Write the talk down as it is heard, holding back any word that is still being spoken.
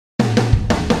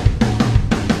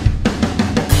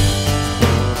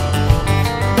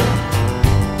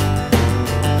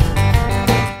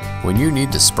you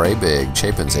need to spray big,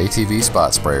 Chapin's ATV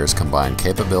spot sprayers combine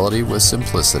capability with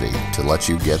simplicity to let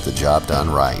you get the job done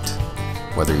right,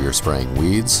 whether you're spraying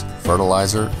weeds,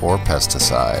 fertilizer, or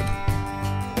pesticide.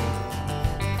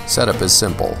 Setup is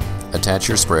simple. Attach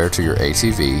your sprayer to your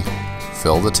ATV,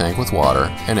 fill the tank with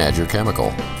water, and add your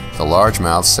chemical. The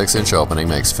largemouth 6-inch opening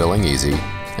makes filling easy,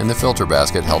 and the filter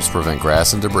basket helps prevent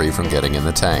grass and debris from getting in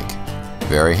the tank.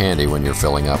 Very handy when you're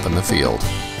filling up in the field.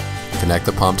 Connect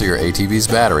the pump to your ATV's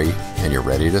battery, and you're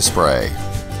ready to spray.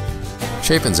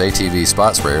 Chapin's ATV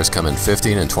spot sprayers come in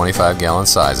 15 and 25 gallon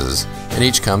sizes, and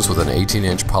each comes with an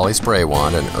 18-inch poly spray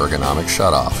wand and ergonomic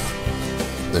shutoff.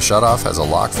 The shutoff has a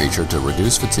lock feature to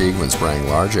reduce fatigue when spraying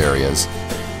large areas,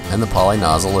 and the poly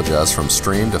nozzle adjusts from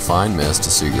stream to fine mist to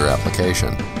suit your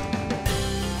application.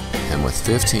 And with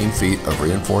 15 feet of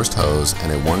reinforced hose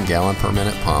and a 1 gallon per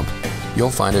minute pump,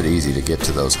 you'll find it easy to get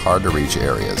to those hard to reach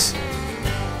areas.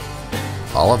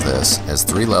 All of this, as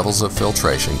 3 levels of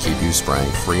filtration, keep you spraying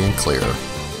free and clear.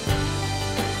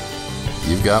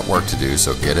 You've got work to do,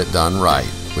 so get it done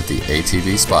right with the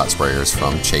ATV spot sprayers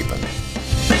from Chapin.